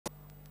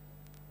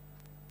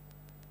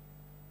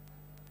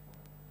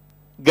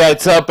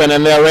gates open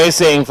and they're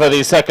racing for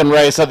the second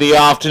race of the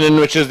afternoon,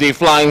 which is the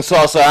Flying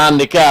Saucer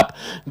Handicap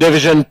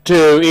Division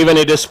 2.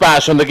 Evenly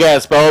dispatched from the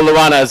gates by all the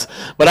runners.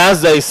 But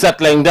as they're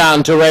settling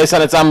down to race,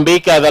 and it's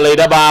Ambika, the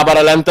leader, by about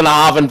a length and a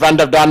half in front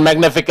of Don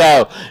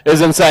Magnifico,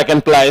 is in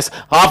second place.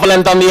 Half a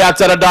length on the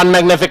outside of Don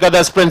Magnifico.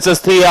 There's Princess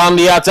Thea on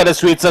the outside of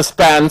Sweet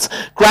Suspense.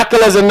 Crackle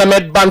is in the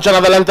mid bunch,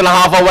 another length and a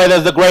half away.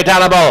 There's the Great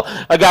Hannibal.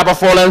 A gap of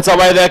 4 lengths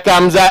away. There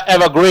comes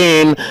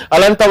Evergreen. A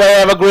length away,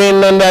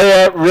 Evergreen, and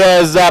there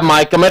is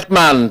My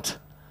Commitment.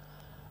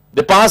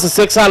 They pass the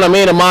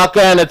 600-meter marker,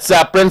 and it's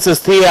Princess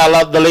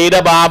Thea, the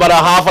leader, by about a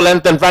half a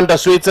length in front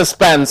of Sweet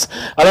Suspense.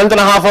 A length and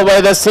a half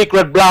away, there's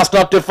Secret Blast.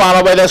 Not too far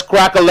away, there's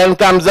Crackle. Then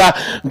comes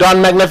Don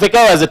Magnifico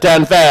as a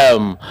turn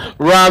firm.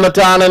 Round the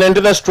turn and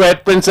into the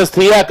straight, Princess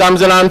Thea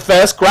comes in on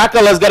first.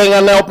 Crackle is getting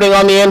an opening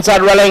on the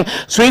inside railing.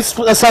 Sweet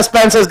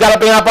Suspense is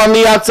galloping up on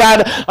the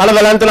outside.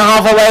 Another length and a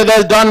half away,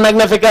 there's Don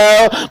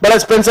Magnifico. But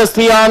it's Princess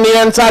Thea on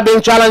the inside,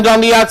 being challenged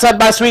on the outside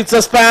by Sweet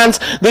Suspense.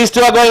 These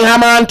two are going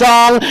hammer and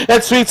tong.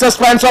 It's Sweet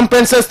Suspense on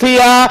Princess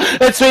Thea.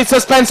 It's Sweet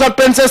Suspense of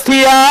Princess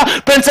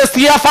Thea. Princess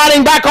Thea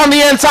fighting back on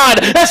the inside.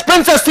 It's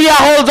Princess Thea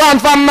holds on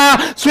from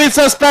Sweet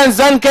Suspense.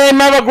 Then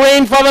came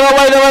Evergreen. Further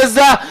away there was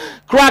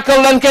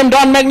Crackle. Then came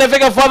Don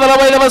Magnifico. Further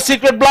away there was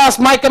Secret Blast,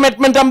 My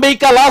Commitment,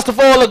 Ambika. Last of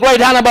all, the Great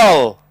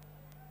Hannibal.